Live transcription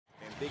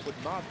they could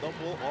not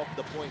double off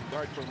the point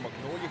guard for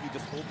Magnolia. He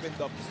just opened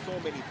up so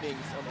many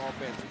things on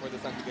offense for the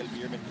San Miguel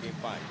Beermen in Game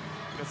 5.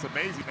 It's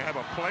amazing to have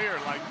a player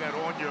like that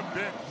on your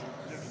bench.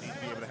 You need to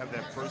be able to have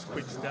that first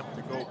quick step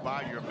to go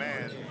by your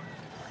man.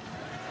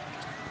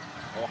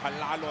 Oh,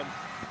 Halalon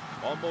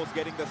almost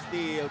getting the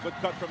steal. Good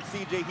cut from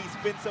CJ. He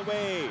spins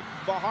away.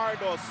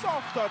 Fajardo,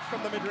 soft touch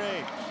from the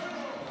mid-range.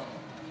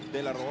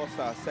 De La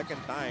Rosa,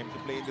 second time to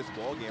play in this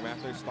ballgame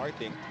after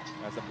starting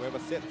as Abueva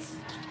sits.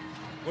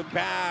 Good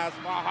pass.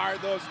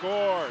 Fajardo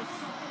scores.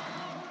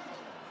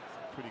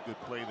 Pretty good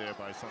play there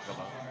by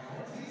Sangalang.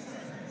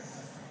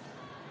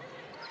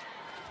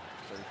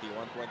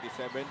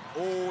 31-27.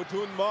 Oh,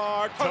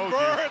 Junmar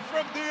converts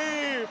from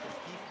deep.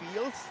 He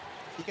feels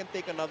he can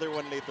take another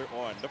one later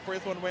on. The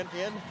first one went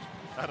in.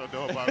 I don't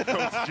know about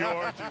Coach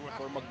George.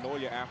 For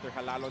Magnolia after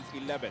Halalon's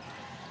 11.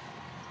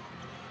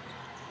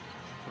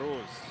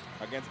 Cruz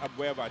against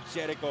Abueva.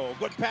 Jericho.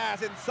 Good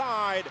pass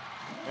inside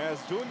as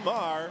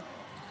Junmar.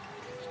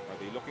 Are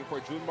they looking for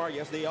Junmar?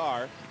 Yes, they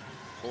are.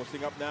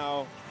 Posting up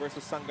now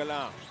versus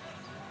Sangalang.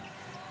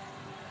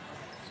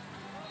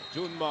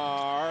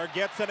 Junmar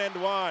gets an end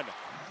one.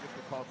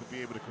 Difficult to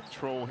be able to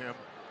control him.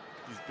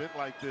 He's been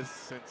like this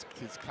since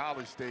his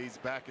college days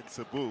back in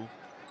Cebu.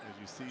 As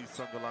you see,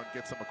 Sangalang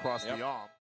gets him across the arm.